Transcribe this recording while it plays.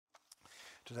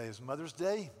Today is Mother's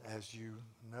Day, as you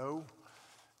know,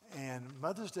 and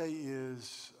Mother's Day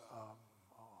is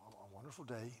a wonderful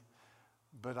day,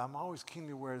 but I'm always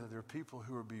keenly aware that there are people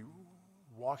who will be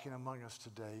walking among us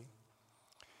today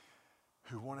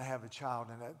who want to have a child,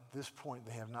 and at this point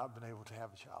they have not been able to have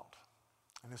a child,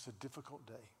 and it's a difficult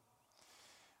day.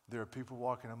 There are people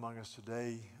walking among us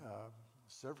today,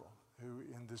 several, who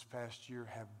in this past year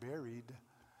have buried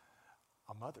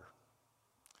a mother.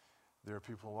 There are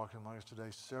people walking among us today,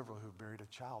 several who buried a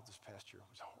child this past year. It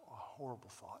was a horrible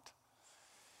thought.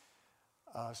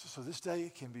 So this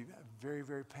day can be very,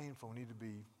 very painful. We need to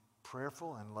be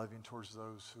prayerful and loving towards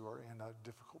those who are in a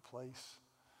difficult place.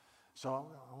 So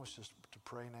I want us just to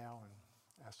pray now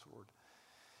and ask the Lord.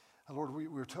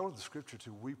 Lord, we're told in the Scripture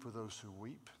to weep with those who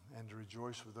weep and to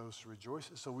rejoice with those who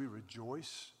rejoice. So we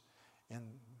rejoice in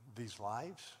these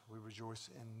lives. We rejoice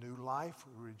in new life.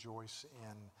 We rejoice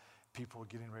in people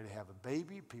getting ready to have a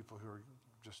baby, people who are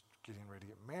just getting ready to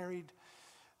get married,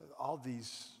 all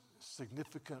these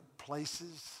significant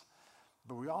places.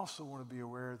 But we also want to be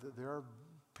aware that there are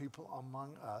people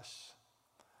among us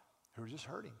who are just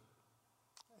hurting.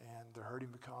 And they're hurting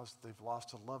because they've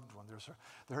lost a loved one.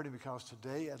 They're hurting because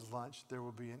today at lunch there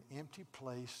will be an empty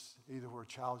place, either where a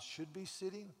child should be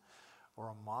sitting, or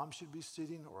a mom should be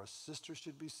sitting, or a sister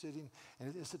should be sitting.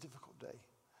 And it's a difficult day.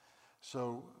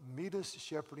 So meet us,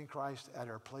 shepherding Christ, at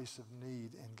our place of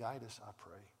need and guide us, I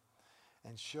pray.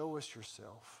 And show us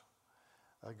yourself.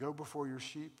 Go before your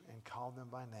sheep and call them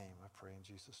by name, I pray in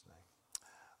Jesus'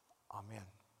 name. Amen.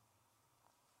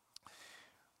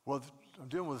 Well, I'm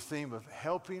dealing with the theme of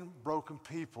helping broken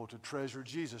people to treasure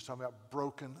Jesus. Talking about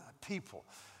broken people.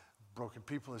 Broken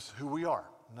people is who we are.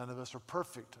 None of us are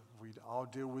perfect. We all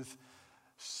deal with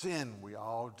sin. We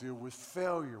all deal with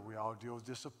failure. We all deal with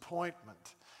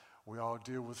disappointment. We all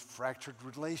deal with fractured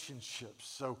relationships.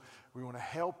 So we want to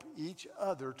help each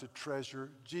other to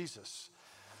treasure Jesus.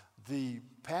 The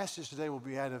passage today will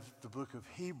be out of the book of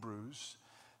Hebrews,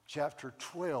 chapter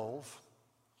 12.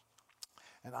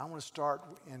 And I want to start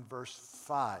in verse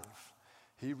 5.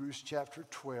 Hebrews chapter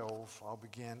 12, I'll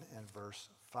begin in verse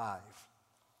 5.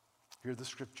 Hear the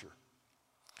scripture.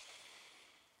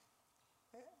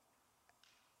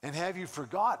 And have you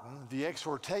forgotten the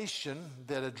exhortation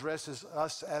that addresses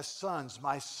us as sons?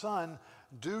 My son,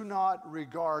 do not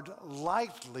regard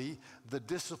lightly the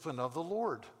discipline of the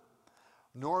Lord,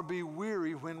 nor be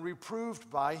weary when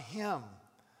reproved by him.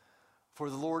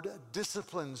 For the Lord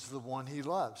disciplines the one he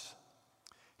loves.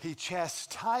 He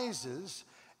chastises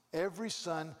every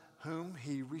son whom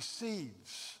he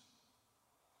receives.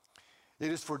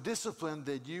 It is for discipline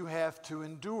that you have to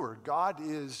endure. God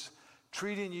is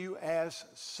treating you as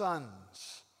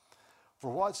sons.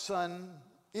 For what son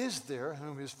is there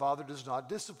whom his father does not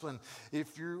discipline?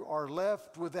 If you are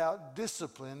left without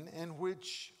discipline, in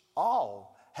which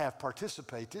all have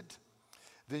participated,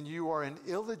 then you are an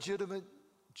illegitimate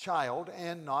child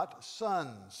and not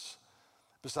sons.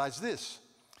 Besides this,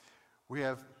 we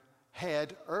have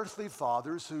had earthly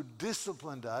fathers who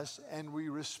disciplined us, and we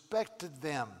respected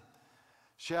them.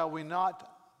 Shall we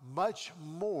not much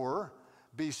more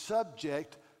be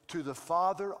subject to the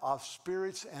Father of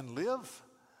spirits and live?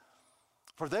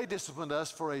 For they disciplined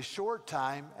us for a short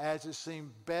time as it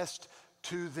seemed best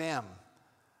to them.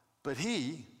 But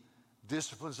he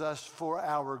disciplines us for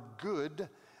our good,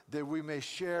 that we may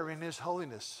share in his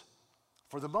holiness.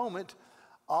 For the moment,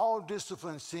 all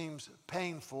discipline seems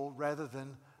painful rather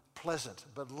than pleasant,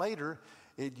 but later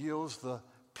it yields the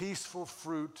peaceful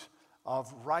fruit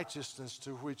of righteousness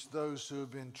to which those who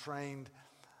have been trained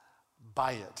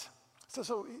by it.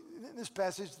 So in this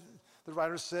passage, the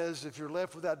writer says, if you're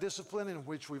left without discipline, in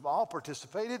which we've all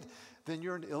participated, then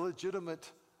you're an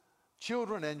illegitimate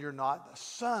children and you're not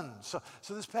sons.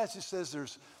 So this passage says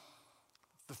there's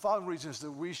the following reasons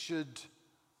that we should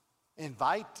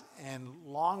invite and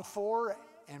long for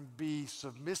and be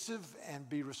submissive and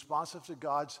be responsive to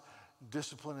God's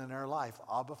discipline in our life.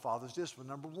 Abba, Father's discipline.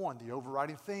 Number one, the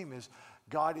overriding theme is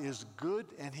God is good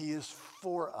and he is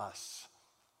for us.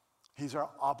 He's our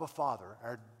Abba Father,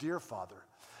 our dear Father.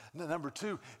 Number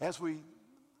two, as we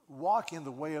walk in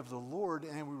the way of the Lord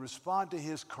and we respond to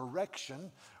his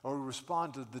correction or we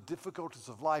respond to the difficulties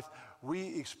of life,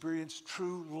 we experience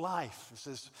true life. It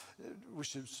says we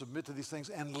should submit to these things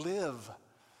and live.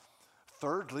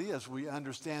 Thirdly, as we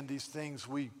understand these things,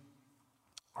 we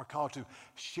are called to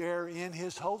share in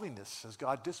his holiness. As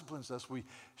God disciplines us, we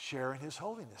share in his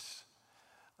holiness.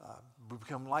 We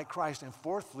become like Christ. And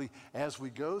fourthly, as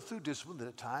we go through discipline, that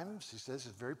at times, he says,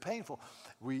 is very painful,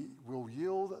 we will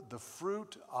yield the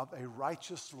fruit of a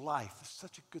righteous life. It's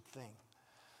such a good thing.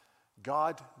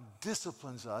 God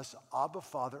disciplines us, Abba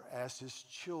Father, as his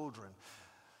children.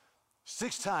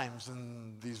 6 times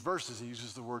in these verses he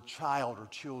uses the word child or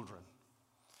children.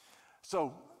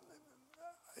 So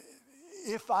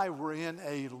if I were in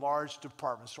a large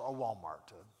department store, a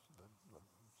Walmart,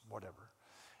 whatever,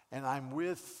 and I'm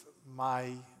with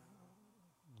my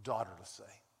daughter, let's say,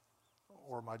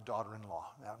 or my daughter-in-law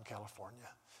out in California,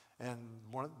 and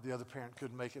the other parent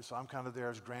couldn't make it, so I'm kind of there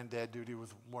as granddad duty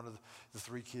with one of the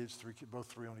 3 kids, both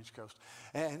 3 on each coast.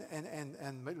 And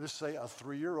let's say a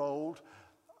 3-year-old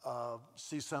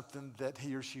sees something that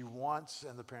he or she wants,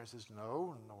 and the parent says,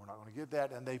 no, we're not going to get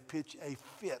that, and they pitch a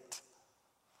fit.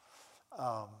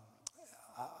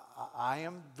 I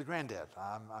am the granddad.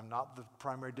 I'm not the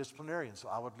primary disciplinarian, so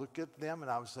I would look at them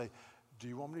and I would say, do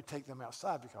you want me to take them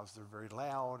outside because they're very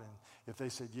loud? And if they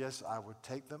said yes, I would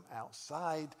take them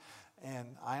outside.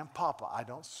 And I am Papa. I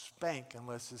don't spank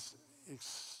unless it's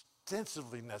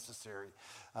extensively necessary.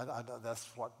 That's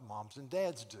what moms and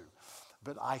dads do.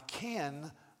 But I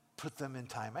can put them in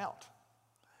timeout,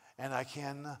 and I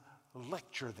can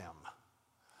lecture them.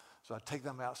 So I'd take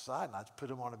them outside and I'd put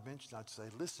them on a bench and I'd say,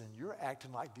 listen, you're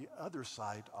acting like the other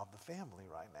side of the family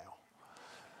right now.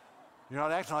 You're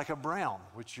not acting like a Brown,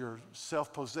 which you're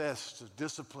self-possessed,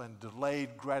 disciplined,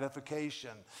 delayed gratification.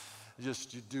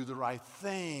 Just you do the right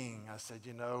thing. I said,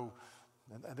 and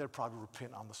they'd probably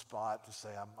repent on the spot to say,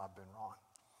 I've been wrong.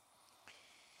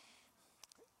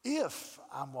 If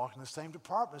I'm walking the same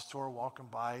department store, walking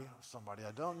by somebody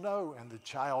I don't know, and the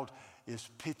child is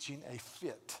pitching a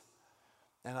fit,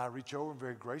 and I reach over and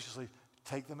very graciously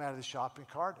take them out of the shopping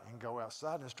cart and go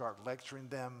outside and start lecturing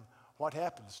them, what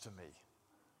happens to me?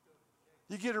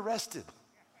 You get arrested.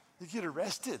 You get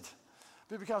arrested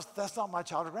because that's not my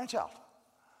child or grandchild.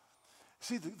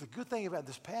 See, the good thing about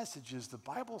this passage is the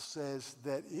Bible says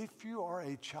that if you are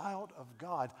a child of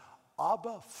God,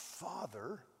 Abba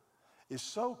Father is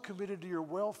so committed to your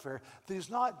welfare that he's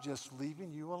not just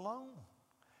leaving you alone.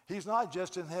 He's not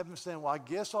just in heaven saying, well, I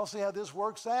guess I'll see how this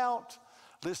works out.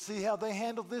 Let's see how they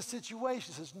handle this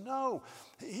situation. He says, no,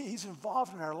 he's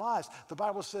involved in our lives. The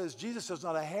Bible says, Jesus says,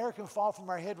 not a hair can fall from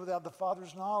our head without the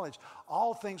Father's knowledge.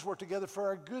 All things work together for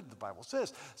our good, the Bible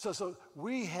says. So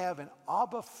we have an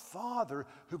Abba Father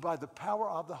who by the power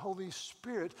of the Holy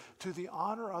Spirit, to the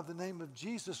honor of the name of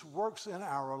Jesus, works in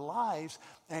our lives,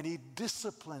 and he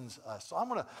disciplines us. So I'm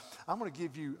gonna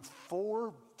give you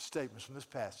 4 statements from this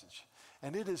passage.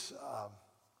 And it is...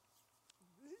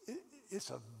 it's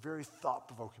a very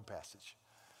thought-provoking passage.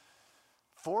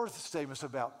 4 statements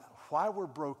about why we're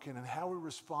broken and how we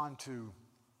respond to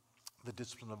the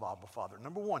discipline of Abba Father.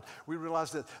 Number 1, we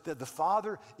realize that the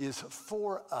Father is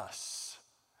for us,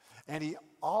 and he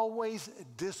always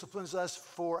disciplines us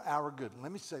for our good. And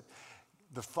let me say,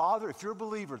 the Father, if you're a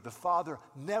believer, the Father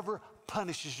never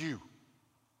punishes you.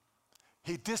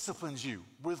 He disciplines you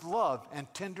with love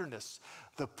and tenderness.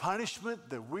 The punishment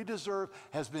that we deserve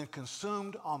has been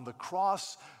consumed on the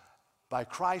cross by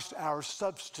Christ, our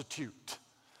substitute.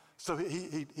 So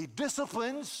he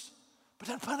disciplines, but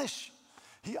doesn't punish.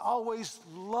 He always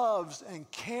loves and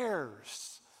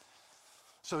cares.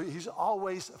 So he's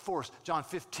always for us. John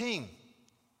 15,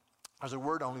 there's a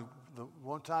word only the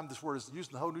one time this word is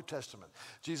used in the whole New Testament.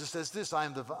 Jesus says this,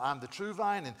 I'm the true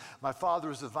vine, and my Father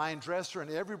is the vine dresser,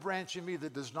 and every branch in me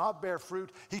that does not bear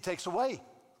fruit, he takes away.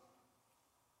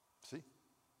 See?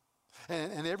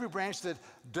 And every branch that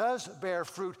does bear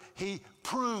fruit, he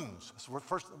prunes. So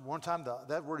one time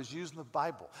that word is used in the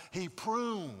Bible. He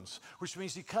prunes, which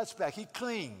means he cuts back, he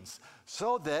cleans,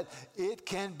 so that it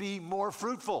can be more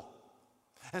fruitful.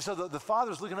 And so the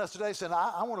Father's looking at us today saying,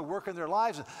 I want to work in their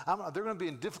lives. And they're going to be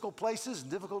in difficult places and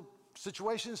difficult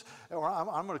situations, or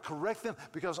I'm going to correct them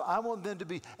because I want them to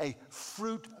be a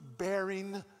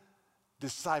fruit-bearing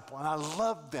disciple. And I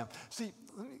love them. See,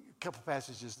 a couple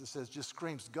passages that says, just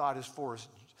screams, God is for us.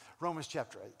 Romans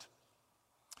chapter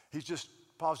 8.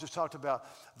 Paul's just talked about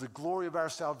the glory of our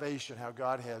salvation, how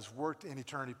God has worked in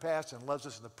eternity past and loves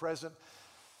us in the present.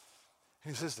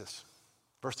 And he says this.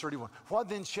 Verse 31, what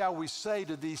then shall we say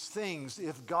to these things?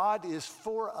 If God is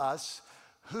for us,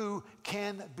 who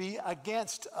can be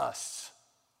against us?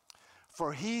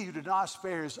 For he who did not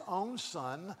spare his own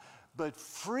son, but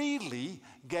freely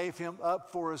gave him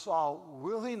up for us all,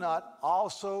 will he not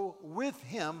also with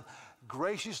him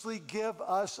graciously give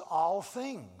us all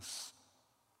things?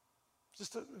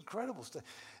 Just an incredible stuff.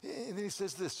 And then he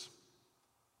says this,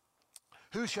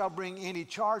 who shall bring any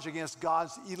charge against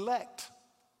God's elect?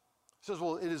 He says,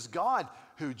 well, it is God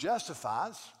who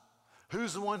justifies.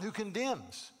 Who's the one who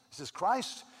condemns? He says,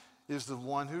 Christ is the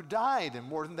one who died, and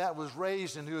more than that was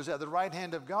raised, and who is at the right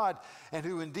hand of God, and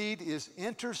who indeed is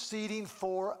interceding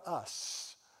for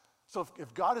us. So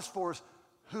if God is for us,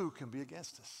 who can be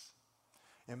against us?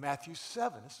 In Matthew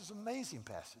 7, this is an amazing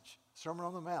passage, Sermon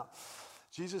on the Mount.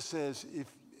 Jesus says, he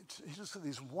looks at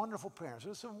these wonderful parents.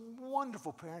 There's some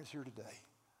wonderful parents here today.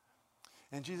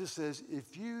 And Jesus says,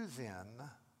 if you then,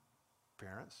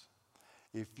 parents,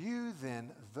 if you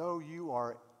then, though you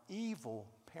are evil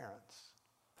parents,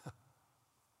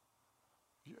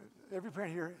 every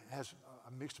parent here has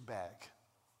a mixed bag,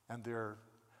 and their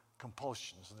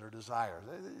compulsions and their desires.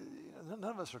 None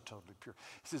of us are totally pure.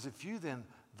 He says, if you then,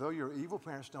 though you're evil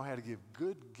parents, know how to give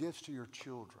good gifts to your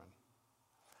children,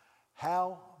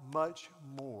 how much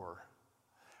more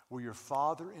will your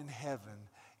Father in heaven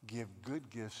give good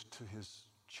gifts to his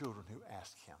children who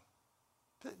ask him?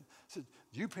 He said,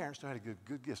 you parents know how to give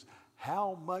good gifts.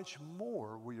 How much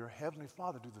more will your heavenly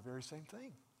Father do the very same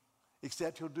thing?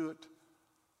 Except he'll do it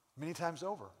many times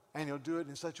over. And he'll do it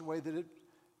in such a way that it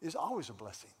is always a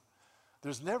blessing.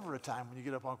 There's never a time when you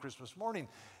get up on Christmas morning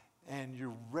and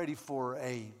you're ready for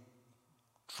a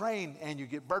train and you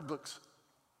get bird books.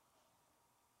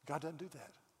 God doesn't do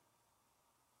that.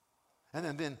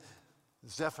 And then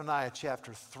Zephaniah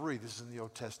chapter 3, this is in the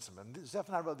Old Testament.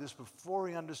 Zephaniah wrote this before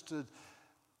he understood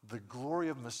the glory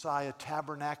of Messiah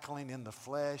tabernacling in the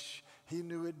flesh. He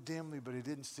knew it dimly, but he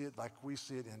didn't see it like we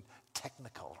see it in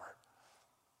technicolor.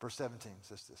 Verse 17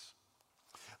 says this.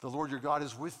 The Lord your God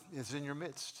is in your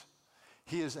midst.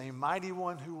 He is a mighty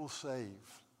one who will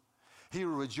save. He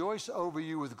will rejoice over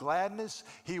you with gladness.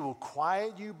 He will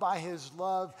quiet you by his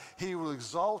love. He will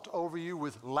exult over you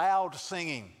with loud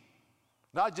singing.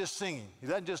 Not just singing. He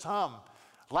doesn't just hum.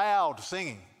 Loud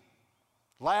singing.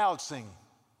 Loud singing.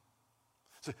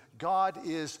 So God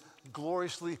is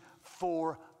gloriously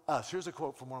for us. Here's a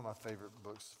quote from one of my favorite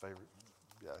books. It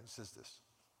says this.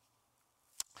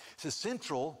 It says,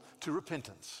 central to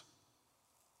repentance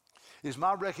is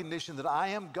my recognition that I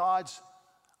am God's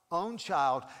own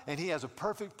child and he has a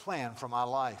perfect plan for my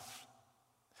life.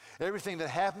 Everything that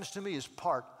happens to me is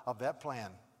part of that plan.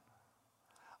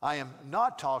 I am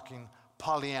not talking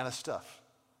Pollyanna stuff.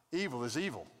 Evil is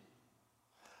evil.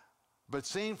 But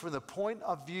seen from the point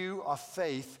of view of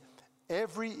faith,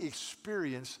 every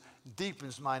experience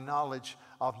deepens my knowledge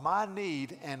of my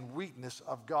need and weakness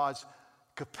of God's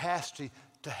capacity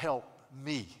to help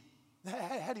me.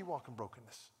 How do you walk in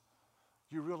brokenness?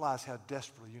 You realize how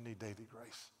desperately you need daily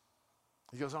grace.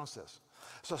 He goes on and says,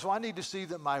 so I need to see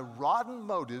that my rotten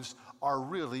motives are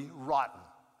really rotten.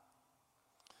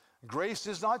 Grace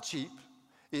is not cheap.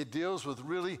 It deals with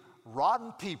really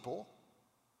rotten people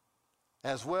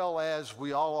as well as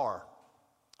we all are.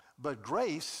 But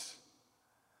grace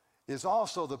is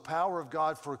also the power of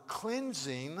God for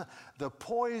cleansing the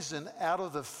poison out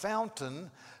of the fountain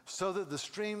so that the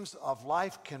streams of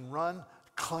life can run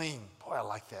clean. Boy, I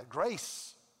like that.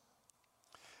 Grace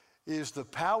is the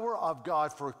power of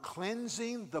God for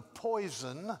cleansing the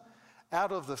poison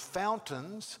out of the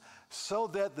fountains so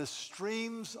that the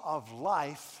streams of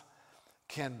life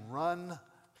can run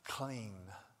clean.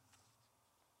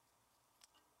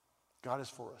 God is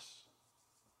for us.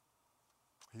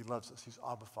 He loves us. He's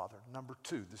Abba Father. Number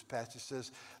 2, this passage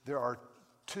says there are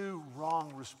 2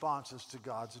 wrong responses to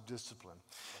God's discipline.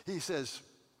 He says,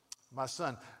 my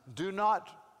son, do not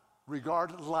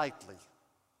regard lightly.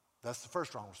 That's the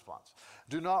first wrong response.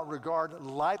 Do not regard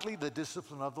lightly the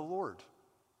discipline of the Lord.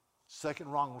 Second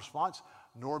wrong response,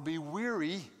 nor be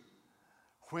weary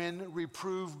when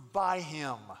reproved by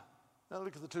him. Now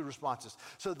look at the 2 responses.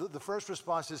 So the first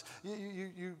response is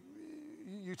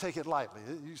you take it lightly.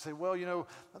 You say, well, you know,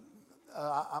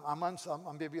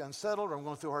 I'm maybe unsettled or I'm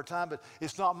going through a hard time, but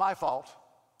it's not my fault.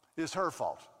 It's her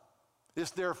fault.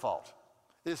 It's their fault.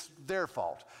 It's their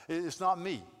fault. It's not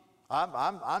me.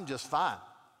 I'm just fine.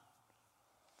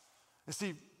 And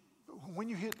see, when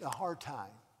you hit a hard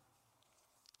time,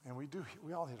 and we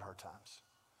all hit hard times,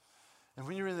 and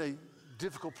when you're in a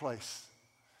difficult place,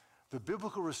 the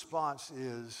biblical response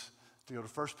is to go to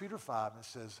 1 Peter 5 and it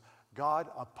says, God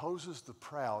opposes the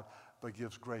proud but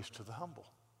gives grace to the humble.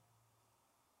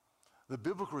 The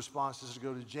biblical response is to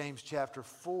go to James chapter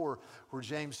 4 where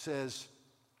James says,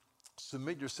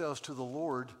 submit yourselves to the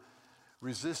Lord,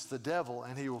 resist the devil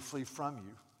and he will flee from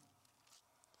you.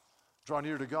 Draw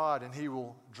near to God and he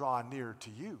will draw near to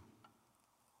you.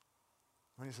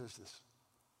 When he says this,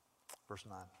 verse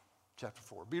 9, chapter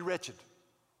 4, be wretched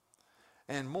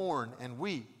and mourn and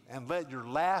weep and let your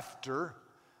laughter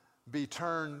be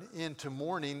turned into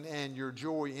mourning and your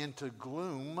joy into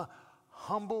gloom.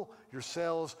 Humble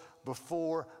yourselves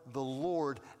before the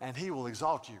Lord and he will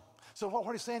exalt you. So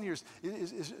what he's saying here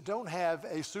is don't have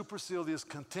a supercilious,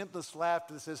 contemptless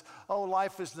laughter that says, oh,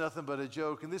 life is nothing but a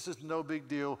joke, and this is no big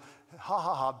deal. Ha,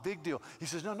 ha, ha, big deal. He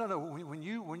says, no. When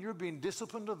you're being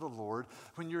disciplined of the Lord,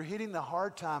 when you're hitting the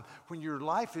hard time, when your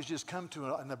life has just come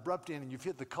to an abrupt end and you've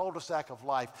hit the cul-de-sac of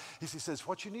life, he says,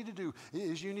 what you need to do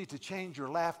is you need to change your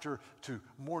laughter to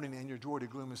mourning and your joy to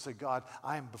gloom and say, God,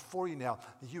 I am before you now.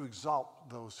 You exalt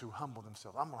those who humble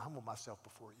themselves. I'm going to humble myself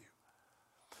before you.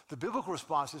 The biblical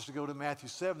response is to go to Matthew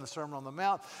 7, the Sermon on the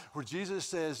Mount, where Jesus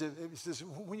says,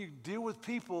 when you deal with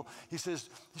people, he says,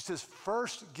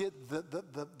 first get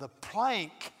the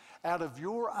plank out of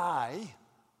your eye,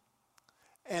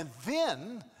 and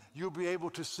then you'll be able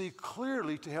to see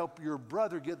clearly to help your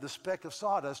brother get the speck of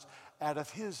sawdust out of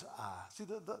his eye. See,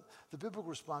 the biblical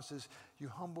response is you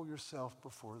humble yourself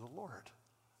before the Lord.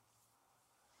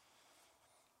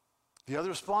 The other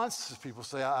response is people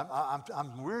say,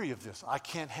 I'm weary of this. I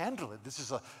can't handle it. This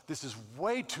is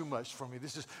way too much for me.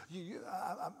 This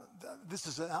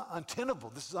is untenable.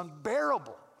 This is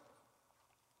unbearable.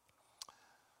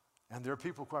 And there are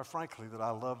people, quite frankly, that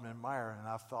I love and admire, and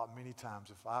I've thought many times,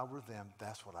 if I were them,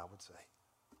 that's what I would say.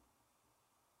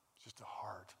 It's just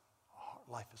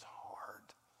life is hard.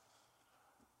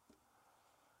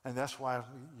 And that's why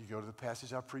you go to the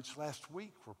passage I preached last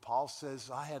week where Paul says,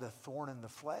 I had a thorn in the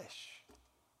flesh.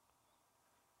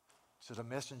 He said, a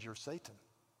messenger of Satan.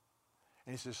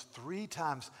 And he says, 3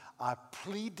 times I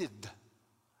pleaded.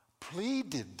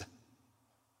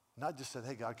 Not just said,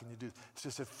 hey, God, can you do this?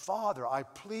 He said, Father, I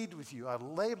plead with you. I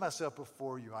lay myself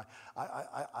before you.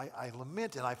 I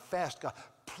lament and I fast. God,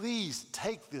 please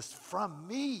take this from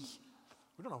me.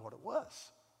 We don't know what it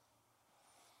was.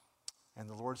 And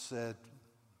the Lord said,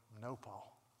 no,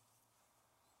 Paul.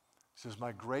 He says,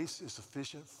 my grace is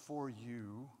sufficient for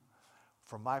you,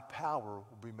 for my power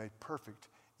will be made perfect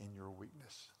in your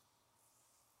weakness.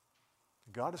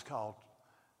 God has called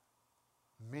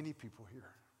many people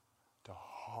here to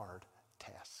hard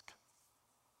task.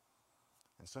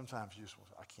 And sometimes you just want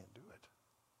to say, I can't do it.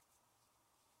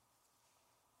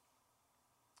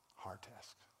 Hard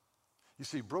task. You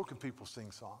see, broken people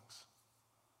sing songs.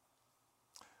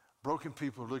 Broken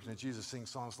people are looking at Jesus sing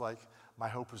songs like, my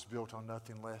hope is built on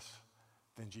nothing less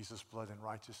than Jesus' blood and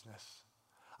righteousness.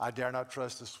 I dare not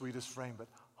trust the sweetest frame, but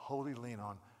wholly lean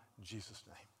on Jesus'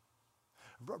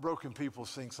 name. Broken people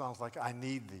sing songs like, I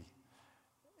need thee.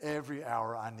 Every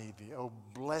hour I need thee. Oh,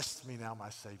 bless me now,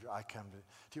 my Savior. I come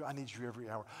to you. I need you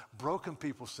every hour. Broken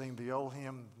people sing the old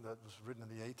hymn that was written in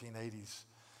the 1880s.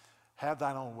 Have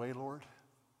thine own way, Lord.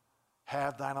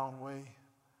 Have thine own way.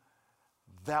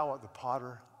 Thou art the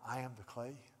potter, I am the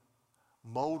clay.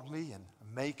 Mold me and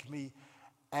make me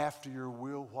after your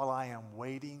will while I am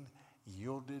waiting,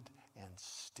 yielded and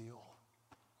still.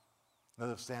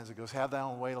 Another stanza goes, have thine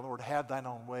own way, Lord, have thine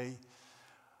own way.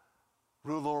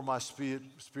 Rule over my spirit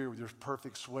with your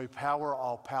perfect sway. Power,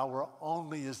 all power,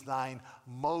 only is thine.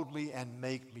 Mold me and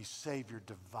make me Savior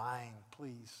divine.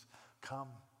 Please come.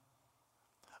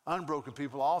 Unbroken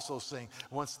people also sing.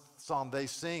 One song they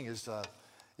sing is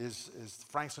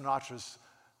Frank Sinatra's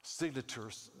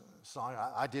signature song,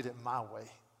 I did it my way.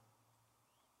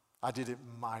 I did it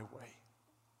my way.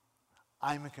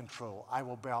 I'm in control. I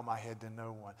will bow my head to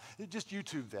no one. Just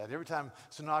YouTube that. Every time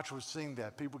Sinatra would sing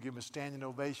that, people give him a standing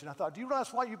ovation. I thought, do you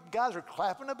realize what you guys are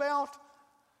clapping about?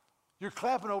 You're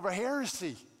clapping over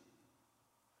heresy.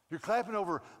 You're clapping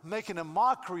over making a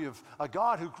mockery of a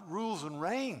God who rules and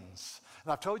reigns.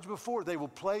 And I've told you before, they will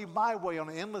play my way on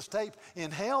an endless tape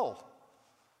in hell.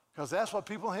 Because that's what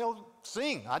people in hell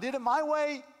sing. I did it my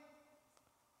way.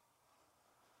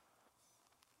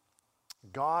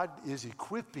 God is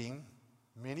equipping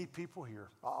many people here,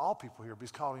 all people here, but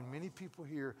he's calling many people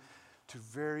here to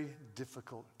very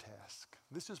difficult tasks.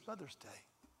 This is Mother's Day.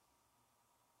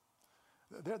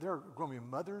 There are going to be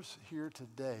mothers here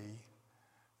today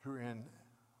who are in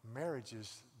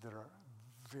marriages that are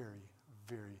very,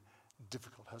 very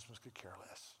difficult. Husbands could care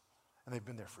less. And they've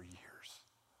been there for years.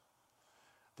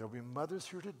 There'll be mothers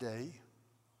here today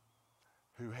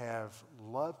who have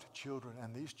loved children,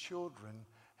 and these children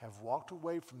have walked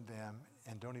away from them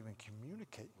and don't even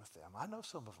communicate with them. I know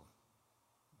some of them.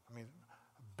 I mean,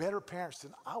 better parents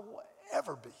than I will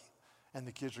ever be. And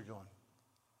the kids are going,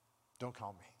 don't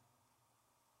call me.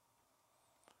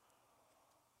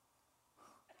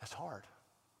 That's hard.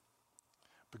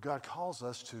 But God calls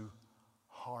us to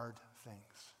hard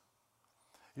things.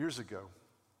 Years ago,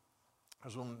 there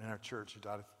was a woman in our church who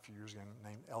died a few years ago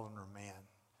named Eleanor Mann.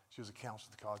 She was a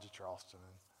counselor at the College of Charleston.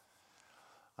 And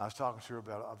I was talking to her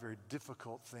about a very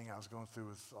difficult thing I was going through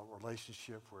with a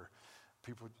relationship where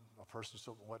a person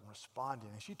wasn't responding.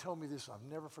 And she told me this, I've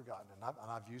never forgotten it,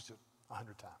 and I've used it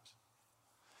 100 times.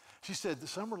 She said that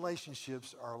some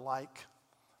relationships are like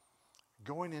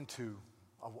going into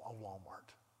a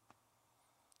Walmart.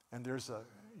 And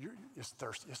it's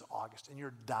thirsty, it's August, and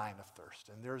you're dying of thirst.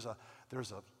 And there's a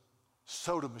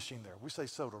soda machine there. We say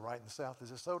soda, right, in the South?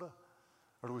 Is it soda?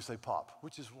 Or do we say pop?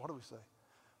 What do we say?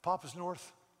 Pop is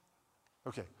north?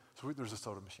 Okay, so there's a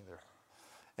soda machine there.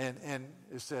 And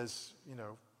it says,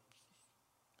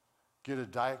 get a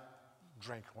diet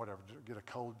drink, whatever, get a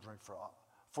cold drink for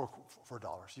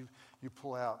 $4. You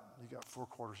pull out, you got 4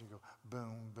 quarters, and you go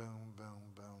boom, boom, boom,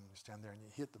 boom. You stand there and you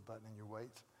hit the button and you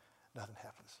wait. Nothing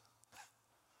happens.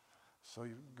 So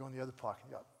you go in the other pocket,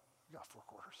 you got 4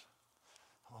 quarters.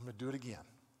 I'm going to do it again.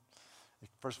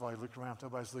 First of all, you look around, if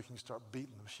nobody's looking, you start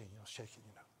beating the machine, shake it,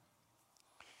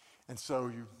 And so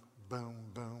you boom,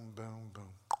 boom, boom,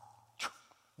 boom.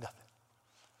 Nothing.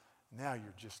 Now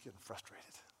you're just getting frustrated.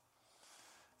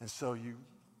 And so you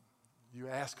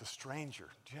ask a stranger,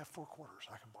 do you have 4 quarters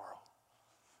I can borrow?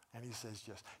 And he says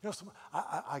yes.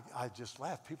 I just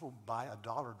laugh. People buy a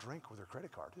 $1 drink with their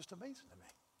credit card. It's amazing to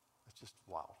me. It's just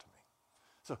wild to me.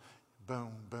 So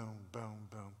boom, boom, boom,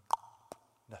 boom,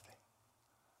 nothing.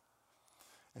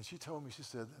 And she told me, she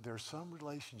said, there are some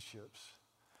relationships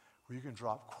where you can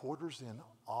drop quarters in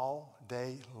all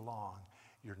day long.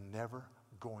 You're never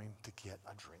going to get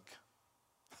a drink.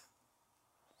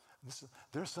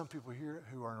 There's some people here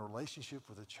who are in a relationship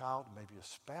with a child, maybe a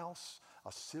spouse,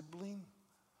 a sibling,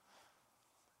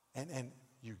 and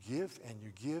you give and you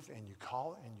give and you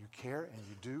call and you care and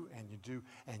you do and you do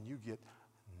and you get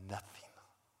nothing.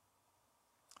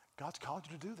 God's called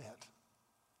you to do that.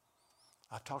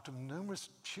 I've talked to numerous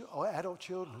adult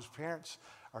children whose parents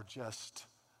are just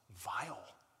vile.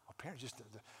 Parents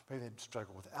maybe they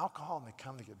struggle with alcohol and they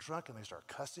come to get drunk and they start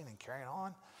cussing and carrying on.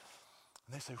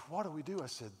 And they say, what do we do? I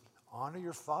said, honor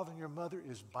your father and your mother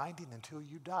is binding until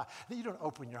you die. Now, you don't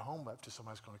open your home up to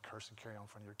somebody's going to curse and carry on in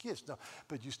front of your kids. No,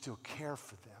 but you still care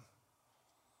for them.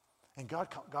 And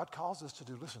God calls us to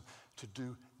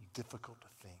do difficult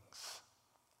things.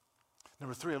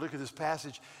 Number 3, I look at this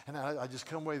passage and I just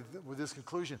come away with this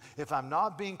conclusion. If I'm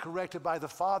not being corrected by the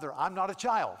Father, I'm not a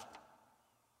child.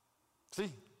 See?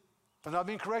 If I'm not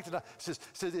being corrected. It says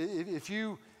if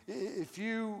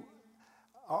you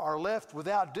are left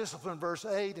without discipline, verse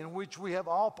 8, in which we have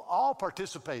all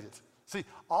participated. See,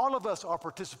 all of us are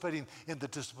participating in the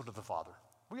discipline of the Father.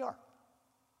 We are.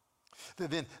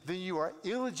 Then you are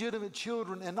illegitimate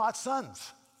children and not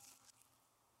sons.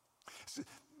 See,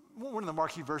 one of the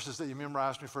marquee verses that you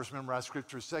memorized when you first memorized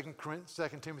Scripture is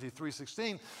 2 Timothy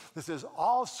 3:16 that says,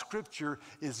 all Scripture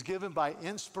is given by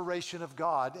inspiration of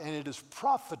God, and it is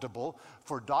profitable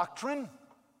for doctrine,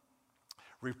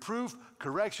 reproof,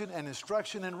 correction, and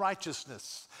instruction in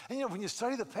righteousness. And when you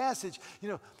study the passage,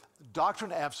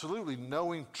 doctrine, absolutely,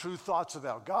 knowing true thoughts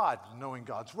about God, knowing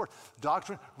God's Word.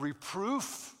 Doctrine,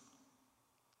 reproof,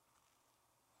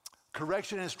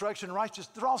 correction, instruction, righteousness,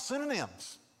 they're all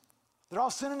synonyms. They're all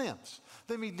synonyms.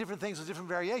 They mean different things with different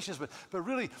variations, but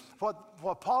really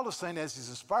what Paul is saying as he's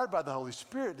inspired by the Holy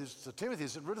Spirit is to Timothy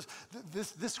is that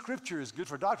this Scripture is good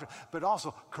for doctrine, but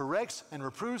also corrects and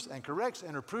reproves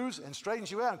and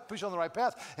straightens you out and puts you on the right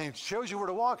path and shows you where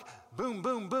to walk. Boom,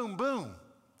 boom, boom, boom.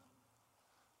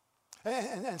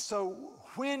 And so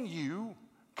when you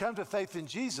come to faith in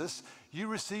Jesus, you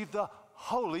receive the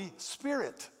Holy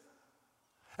Spirit.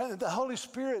 And the Holy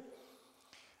Spirit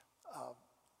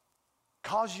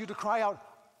causes you to cry out,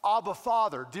 Abba,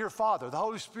 Father, dear Father. The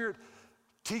Holy Spirit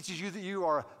teaches you that you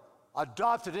are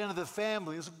adopted into the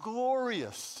family. It's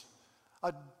glorious.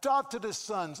 Adopted as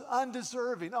sons,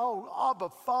 undeserving. Oh, Abba,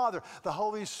 Father. The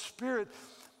Holy Spirit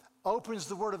opens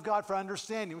the Word of God for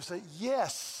understanding. We say,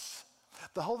 yes.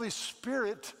 The Holy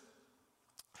Spirit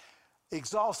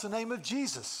exalts the name of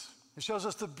Jesus. It shows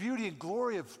us the beauty and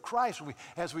glory of Christ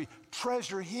as we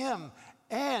treasure Him.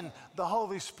 And the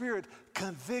Holy Spirit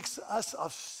convicts us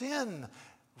of sin,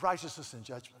 righteousness, and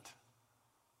judgment.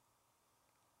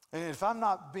 And if I'm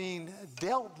not being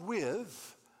dealt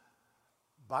with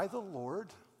by the Lord,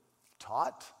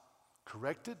 taught,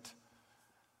 corrected,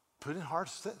 put in hard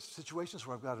situations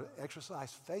where I've got to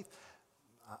exercise faith,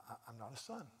 I'm not a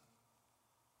son.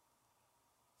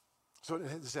 So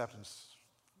this happens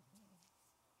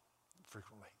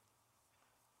frequently,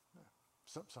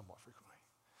 somewhat frequently.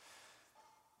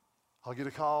 I'll get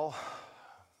a call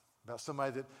about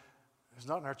somebody that is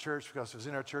not in our church, because if it's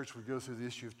in our church, we go through the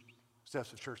issue of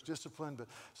steps of church discipline, but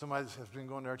somebody that has been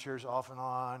going to our church off and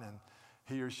on, and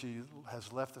he or she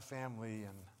has left the family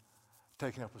and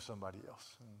taken up with somebody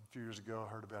else. And a few years ago,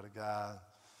 I heard about a guy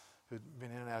who'd been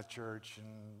in and out of church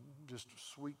and just a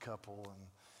sweet couple,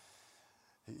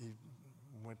 and he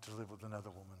went to live with another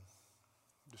woman,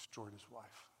 destroyed his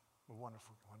wife, a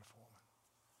wonderful, wonderful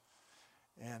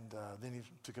woman. And then he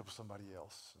took up with somebody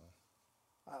else.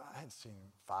 And I hadn't seen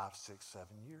him 5, 6, 7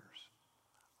 years.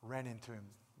 Ran into him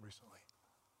recently.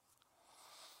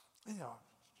 And, I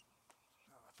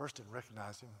first didn't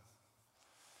recognize him.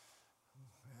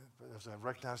 But as I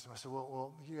recognized him, I said,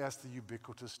 well, you asked the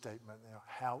ubiquitous statement,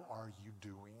 how are you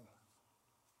doing?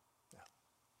 Yeah.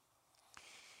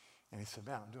 And he said,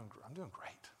 man, I'm doing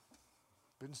great.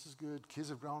 Business is good. Kids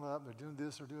have grown up. They're doing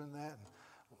this, they're doing that.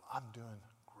 And I'm doing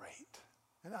great.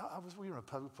 And we were in a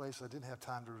public place. I didn't have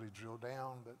time to really drill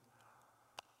down, but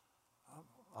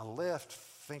I left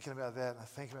thinking about that, and I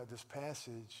think about this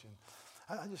passage,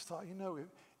 and I just thought,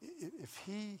 if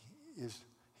he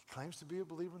claims to be a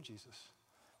believer in Jesus,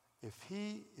 if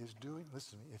he is doing,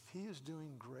 listen to me, if he is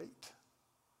doing great,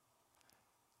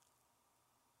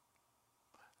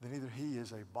 then either he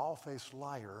is a bald-faced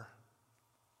liar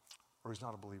or he's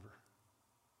not a believer.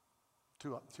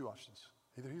 Two options.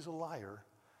 Either he's a liar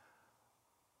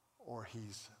or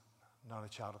he's not a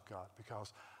child of God,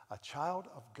 because a child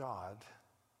of God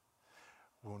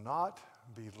will not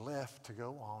be left to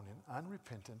go on in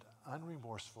unrepentant,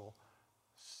 unremorseful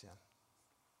sin.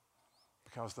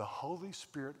 Because the Holy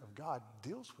Spirit of God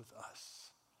deals with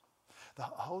us. The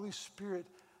Holy Spirit,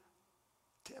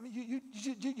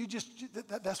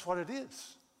 that's what it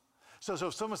is. So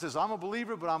if someone says, I'm a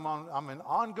believer, but I'm in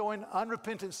ongoing,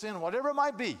 unrepentant sin, whatever it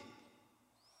might be,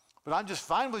 but I'm just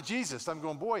fine with Jesus, I'm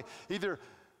going, boy, either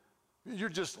you're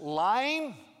just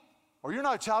lying or you're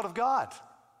not a child of God.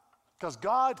 Because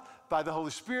God, by the Holy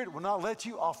Spirit, will not let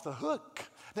you off the hook.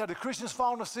 Now, do Christians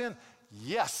fall into sin?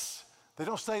 Yes. They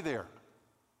don't stay there.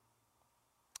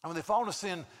 And when they fall into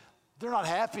sin, they're not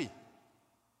happy.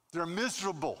 They're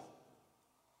miserable.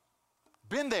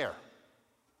 Been there.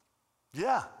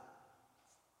 Yeah.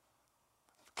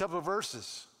 A couple of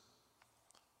verses.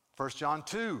 1 John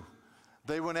 2.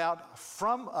 They went out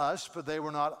from us, but they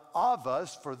were not of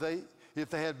us, for if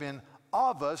they had been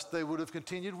of us, they would have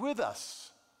continued with us.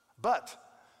 But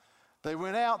they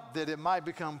went out that it might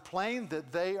become plain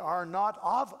that they are not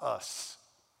of us.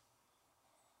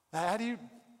 Now, how do you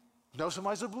know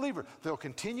somebody's a believer? They'll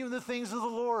continue in the things of the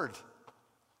Lord.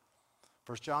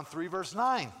 1 John 3, verse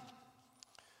 9.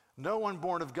 No one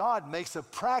born of God makes a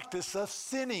practice of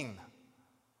sinning.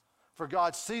 For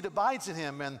God's seed abides in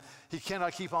him, and he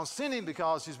cannot keep on sinning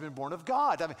because he's been born of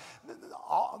God. I mean,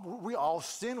 we all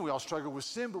sin, we all struggle with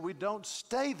sin, but we don't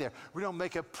stay there. We don't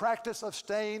make a practice of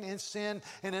staying in sin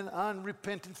in an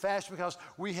unrepentant fashion because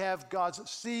we have God's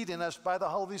seed in us by the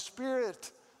Holy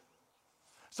Spirit.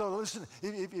 So listen,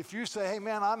 if you say, hey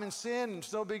man, I'm in sin,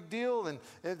 it's no big deal, and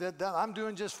I'm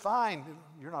doing just fine,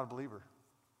 you're not a believer.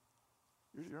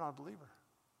 You're not a believer.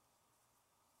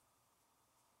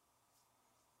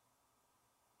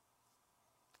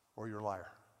 Or you're a liar.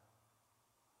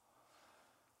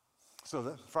 So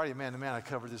the Friday Man to Man, I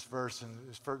covered this verse in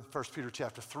 1 Peter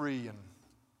chapter 3,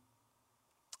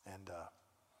 and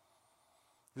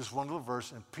this one little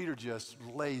verse, and Peter just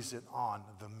lays it on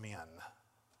the men.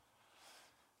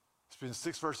 It's been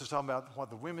 6 verses talking about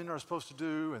what the women are supposed to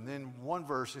do, and then one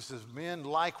verse, he says, men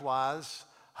likewise,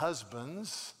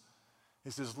 husbands,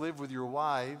 he says, live with your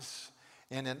wives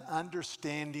in an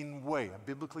understanding way, a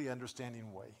biblically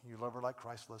understanding way. You love her like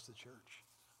Christ loves the church.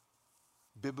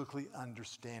 Biblically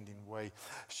understanding way.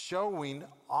 Showing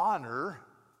honor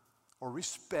or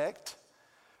respect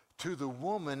to the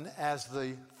woman as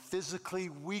the physically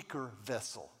weaker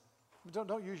vessel.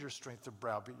 Don't use your strength to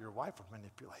browbeat your wife or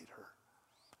manipulate her,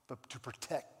 but to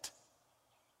protect.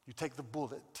 You take the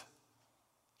bullet.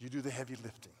 You do the heavy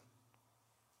lifting.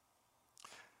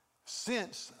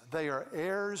 Since they are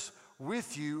heirs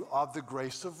with you of the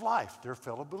grace of life. They're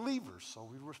fellow believers, so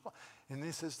we respond. And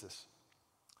this is this.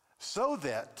 So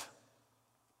that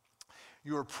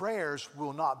your prayers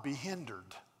will not be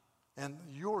hindered. And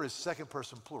your is second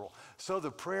person plural. So the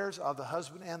prayers of the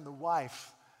husband and the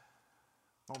wife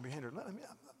won't be hindered.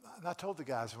 And I told the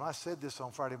guys, when I said this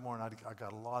on Friday morning, I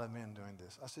got a lot of men doing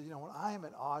this. I said, when I am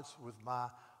at odds with my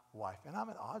wife, and I'm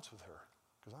at odds with her,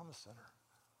 because I'm a sinner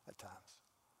at times.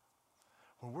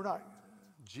 When we're not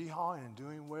jihading and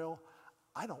doing well,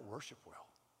 I don't worship well.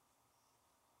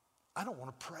 I don't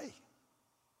want to pray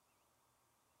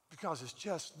because it's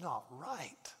just not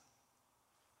right.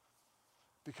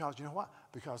 Because you know what?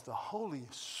 Because the Holy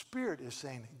Spirit is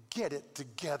saying, get it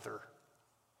together.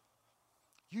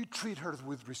 You treat her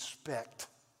with respect.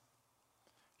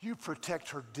 You protect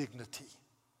her dignity.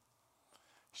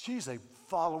 She's a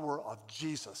follower of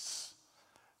Jesus.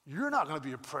 You're not going to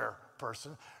be a prayer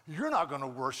person. You're not going to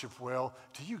worship well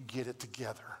till you get it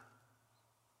together.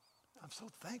 I'm so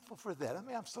thankful for that. I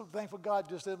mean, I'm so thankful God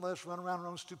just didn't let us run around our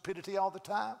own stupidity all the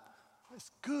time.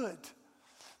 It's good.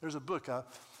 There's a book, in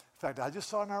fact, I just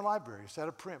saw it in our library. It's out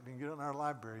of print. You can get it in our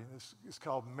library. It's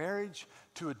called Marriage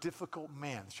to a Difficult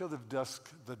Man. Show the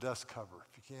dust cover,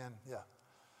 if you can. Yeah.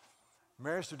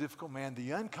 Marriage to a Difficult Man,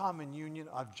 The Uncommon Union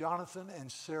of Jonathan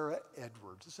and Sarah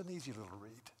Edwards. It's an easy little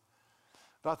read.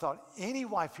 But I thought any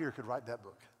wife here could write that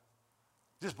book.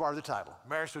 Just borrow the title,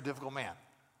 Marriage to a Difficult Man.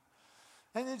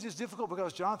 And it's just difficult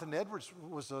because Jonathan Edwards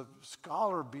was a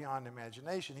scholar beyond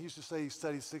imagination. He used to say he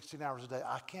studied 16 hours a day.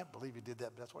 I can't believe he did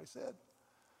that, but that's what he said.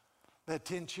 They had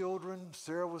 10 children.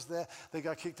 Sarah was that. They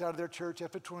got kicked out of their church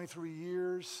after 23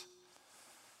 years.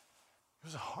 It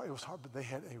was hard, but they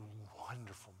had a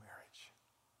wonderful marriage.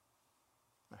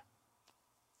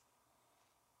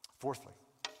 Fourthly,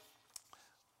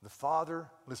 the Father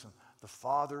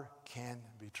can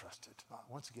be trusted.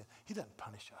 Once again, he doesn't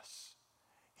punish us.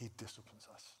 He disciplines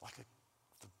us like the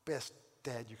best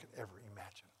dad you could ever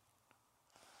imagine.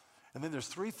 And then there's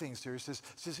three things here. He says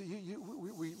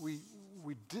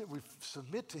we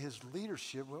submit to his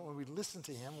leadership when we listen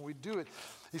to him, when we do it.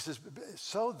 He says,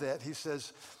 so that, he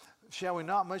says, shall we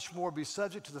not much more be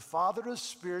subject to the Father of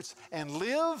spirits and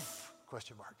live? ?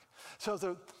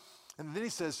 And then he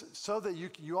says, so that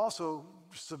you also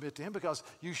submit to him because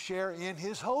you share in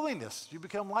his holiness. You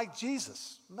become like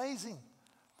Jesus. Amazing.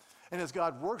 And as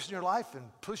God works in your life and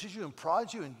pushes you and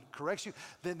prods you and corrects you,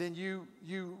 then you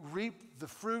reap the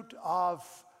fruit of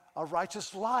a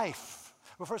righteous life.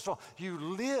 Well, first of all, you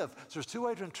live. So there's two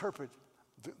ways to interpret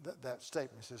that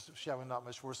statement. It says, shall we not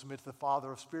much more submit to the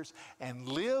Father of spirits and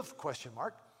live? ?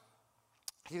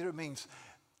 Either it means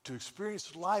to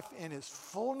experience life in its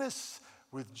fullness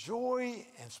with joy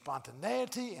and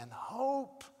spontaneity and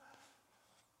hope.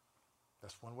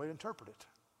 That's one way to interpret it.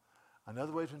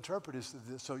 Another way to interpret is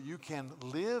so you can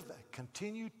live,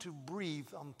 continue to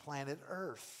breathe on planet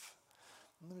Earth.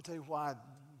 Let me tell you why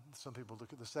some people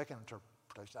look at the second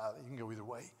interpretation. You can go either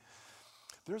way.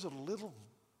 There's a little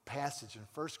passage in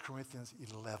 1 Corinthians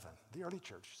 11, the early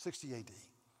church, 60 AD.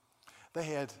 They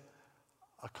had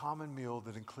a common meal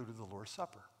that included the Lord's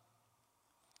Supper.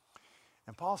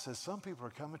 And Paul says some people are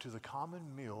coming to the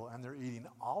common meal and they're eating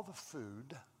all the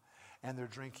food and they're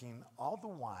drinking all the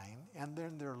wine, and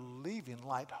then they're leaving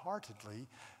lightheartedly,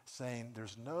 saying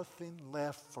there's nothing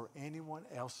left for anyone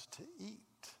else to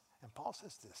eat. And Paul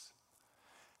says this.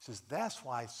 He says, that's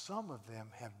why some of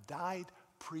them have died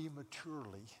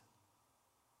prematurely.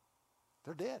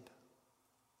 They're dead.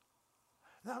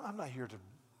 Now, I'm not here to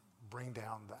bring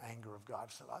down the anger of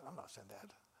God. So I'm not saying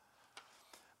that.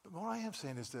 But what I am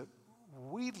saying is that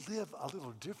we live a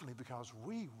little differently because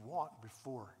we walk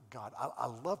before God. I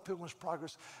love Pilgrim's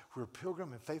Progress. We're a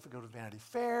pilgrim and faithful go to Vanity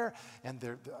Fair, and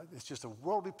it's just a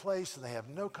worldly place, and they have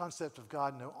no concept of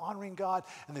God, no honoring God,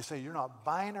 and they say, you're not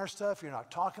buying our stuff, you're not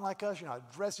talking like us, you're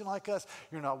not dressing like us,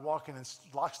 you're not walking in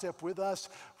lockstep with us.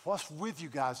 What's with you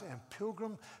guys? And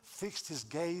Pilgrim fixed his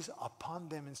gaze upon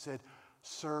them and said,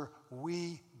 sir,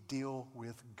 we deal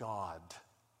with God.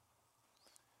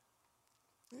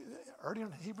 Earlier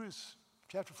in Hebrews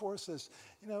chapter 4 says,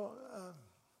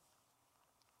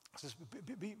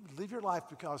 live your life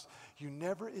because you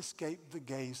never escape the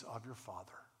gaze of your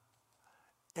Father.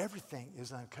 Everything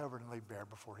is uncovered and laid bare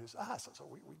before his eyes. So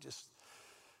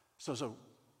we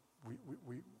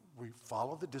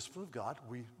follow the discipline of God.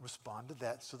 We respond to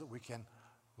that so that we can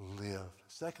live.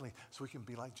 Secondly, so we can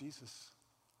be like Jesus.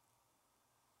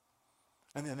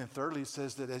 And then thirdly, it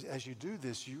says that as you do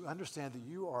this, you understand that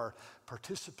you are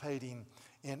participating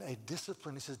in a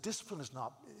discipline. He says discipline is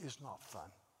not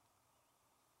fun.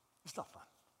 It's not fun.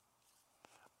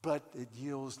 But it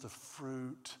yields the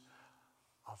fruit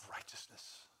of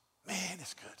righteousness. Man,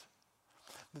 it's good.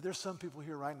 But there's some people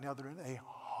here right now that are in a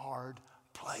hard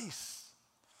place.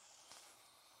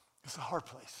 It's a hard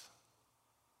place.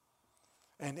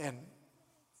 And it's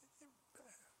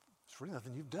really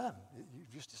nothing you've done.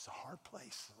 It's a hard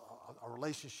place, a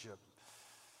relationship,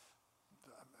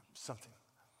 something.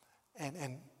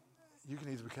 And you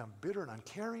can either become bitter and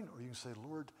uncaring, or you can say,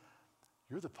 Lord,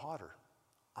 you're the potter.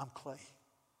 I'm clay.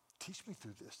 Teach me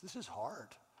through this. This is hard.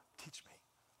 Teach me.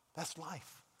 That's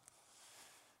life.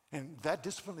 And that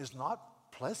discipline is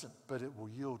not pleasant, but it will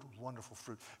yield wonderful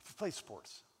fruit. If you play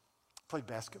sports, play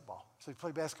basketball. So you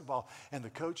play basketball, and the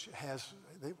coach has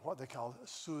what they call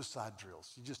suicide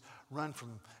drills. You just run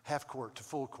from half court to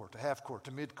full court to half court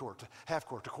to mid court to half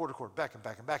court to quarter court, back and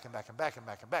back and back and back and back and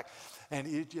back and back. And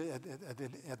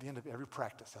at the end of every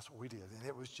practice, that's what we did. And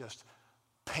it was just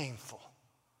painful.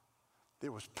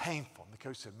 It was painful. And the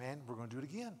coach said, man, we're going to do it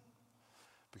again.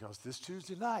 Because this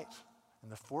Tuesday night, In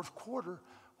the fourth quarter,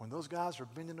 when those guys are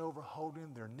bending over,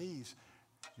 holding their knees,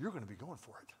 you're going to be going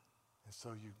for it. And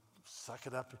so you suck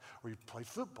it up, or you play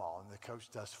football, and the coach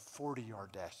does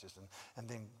 40-yard dashes, and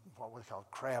then what we call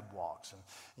crab walks,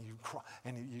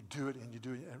 and you do it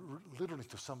literally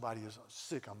till somebody is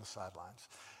sick on the sidelines.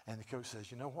 And the coach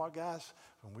says, you know what, guys?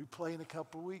 When we play in a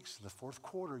couple of weeks, in the fourth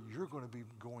quarter, you're going to be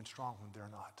going strong when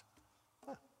they're not.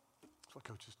 That's what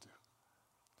coaches do.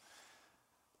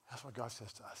 That's what God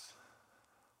says to us.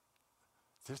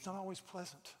 It's not always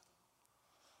pleasant,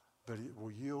 but it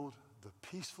will yield the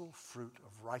peaceful fruit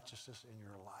of righteousness in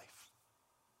your life.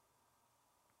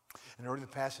 And early in the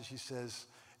passage, he says,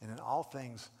 and in all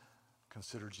things,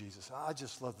 consider Jesus. I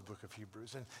just love the book of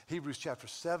Hebrews. In Hebrews chapter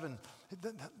 7,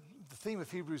 the theme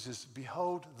of Hebrews is,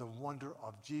 behold the wonder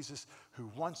of Jesus,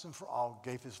 who once and for all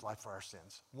gave his life for our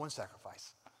sins. One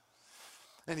sacrifice.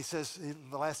 And he says, in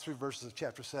the last 3 verses of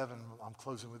chapter 7, I'm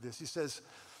closing with this. He says,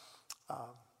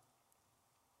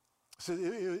 so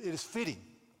it is fitting.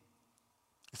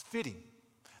 It's fitting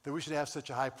that we should have such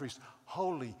a high priest,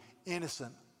 holy,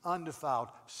 innocent, undefiled,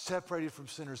 separated from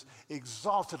sinners,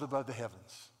 exalted above the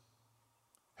heavens,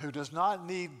 who does not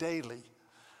need daily,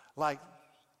 like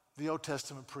the Old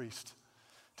Testament priest,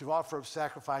 to offer up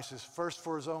sacrifices first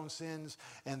for his own sins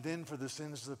and then for the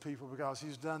sins of the people, because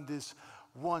he's done this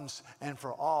once and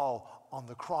for all on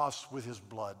the cross with his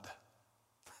blood.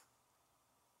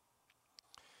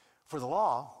 For the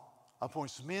law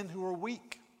appoints men who are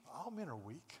weak. All men are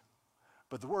weak.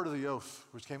 But the word of the oath,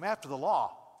 which came after the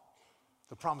law,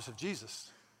 the promise of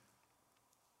Jesus,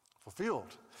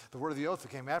 fulfilled. The word of the oath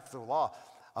that came after the law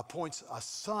appoints a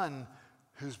son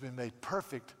who's been made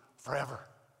perfect forever.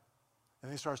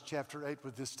 And he starts chapter 8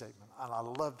 with this statement. And I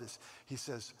love this. He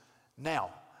says,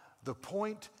 now, the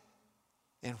point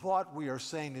in what we are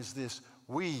saying is this: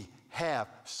 we have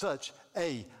such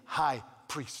a high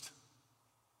priest.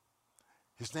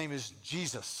 His name is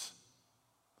Jesus,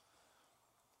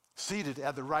 seated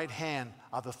at the right hand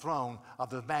of the throne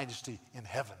of the majesty in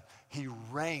heaven. He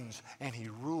reigns and he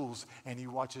rules and he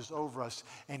watches over us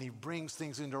and he brings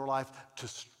things into our life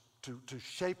to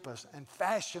shape us and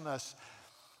fashion us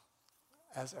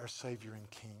as our Savior and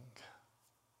King.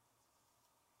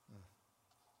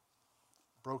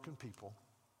 Broken people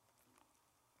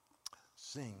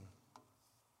sing,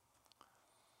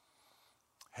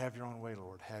 have your own way,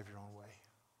 Lord, have your own way.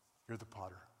 You're the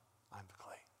potter, I'm the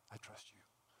clay. I trust you.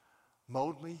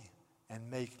 Mold me and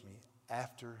make me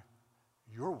after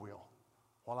your will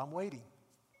while I'm waiting.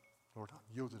 Lord,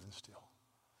 I'm yielded and still.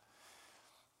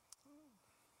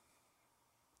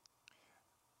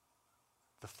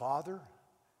 The Father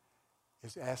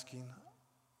is asking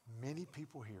many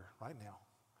people here right now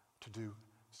to do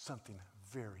something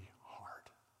very hard.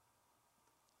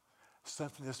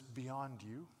 Something that's beyond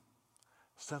you.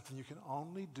 Something you can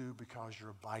only do because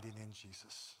you're abiding in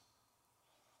Jesus.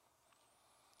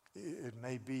 It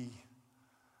may be,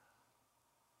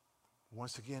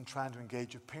 once again, trying to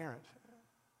engage a parent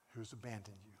who's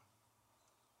abandoned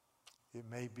you. It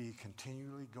may be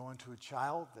continually going to a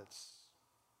child that's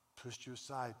pushed you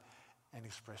aside and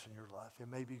expressing your love. It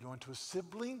may be going to a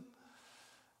sibling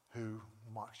who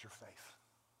mocks your faith.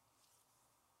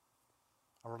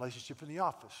 A relationship in the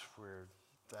office where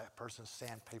that person's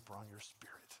sandpaper on your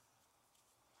spirit.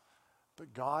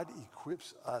 But God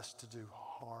equips us to do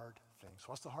hard things.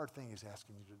 What's the hard thing he's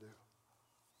asking you to do?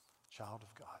 Child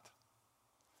of God.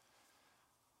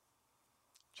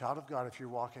 Child of God, if you're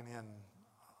walking in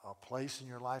a place in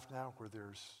your life now where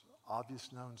there's obvious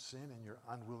known sin and you're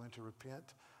unwilling to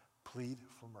repent, plead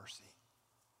for mercy.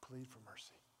 Plead for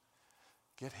mercy.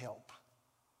 Get help.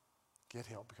 Get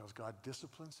help, because God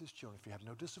disciplines his children. If you have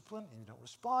no discipline and you don't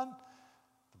respond,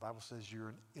 the Bible says you're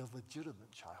an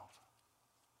illegitimate child.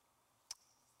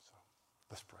 So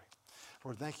let's pray.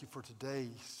 Lord, thank you for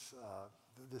today's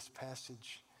this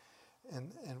passage.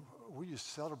 And we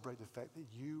just celebrate the fact that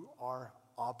you are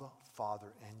Abba,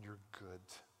 Father, and you're good.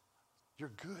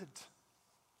 You're good.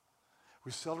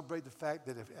 We celebrate the fact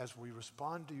that as we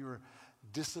respond to your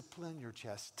discipline, your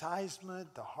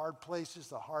chastisement, the hard places,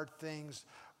 the hard things,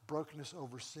 brokenness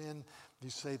over sin, you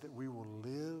say that we will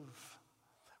live,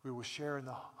 we will share in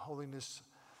the holiness,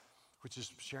 which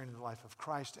is sharing in the life of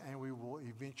Christ, and we will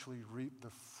eventually reap the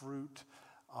fruit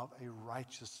of a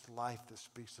righteous life that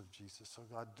speaks of Jesus. So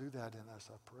God, do that in us,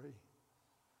 I pray.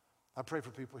 I pray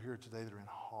for people here today that are in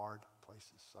hard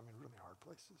places, I mean really hard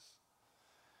places,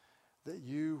 that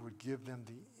you would give them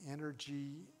the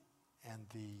energy and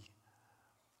the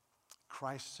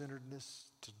Christ-centeredness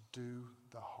to do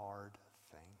the hard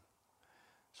thing.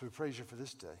 So we praise you for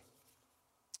this day.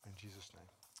 In Jesus' name,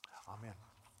 amen.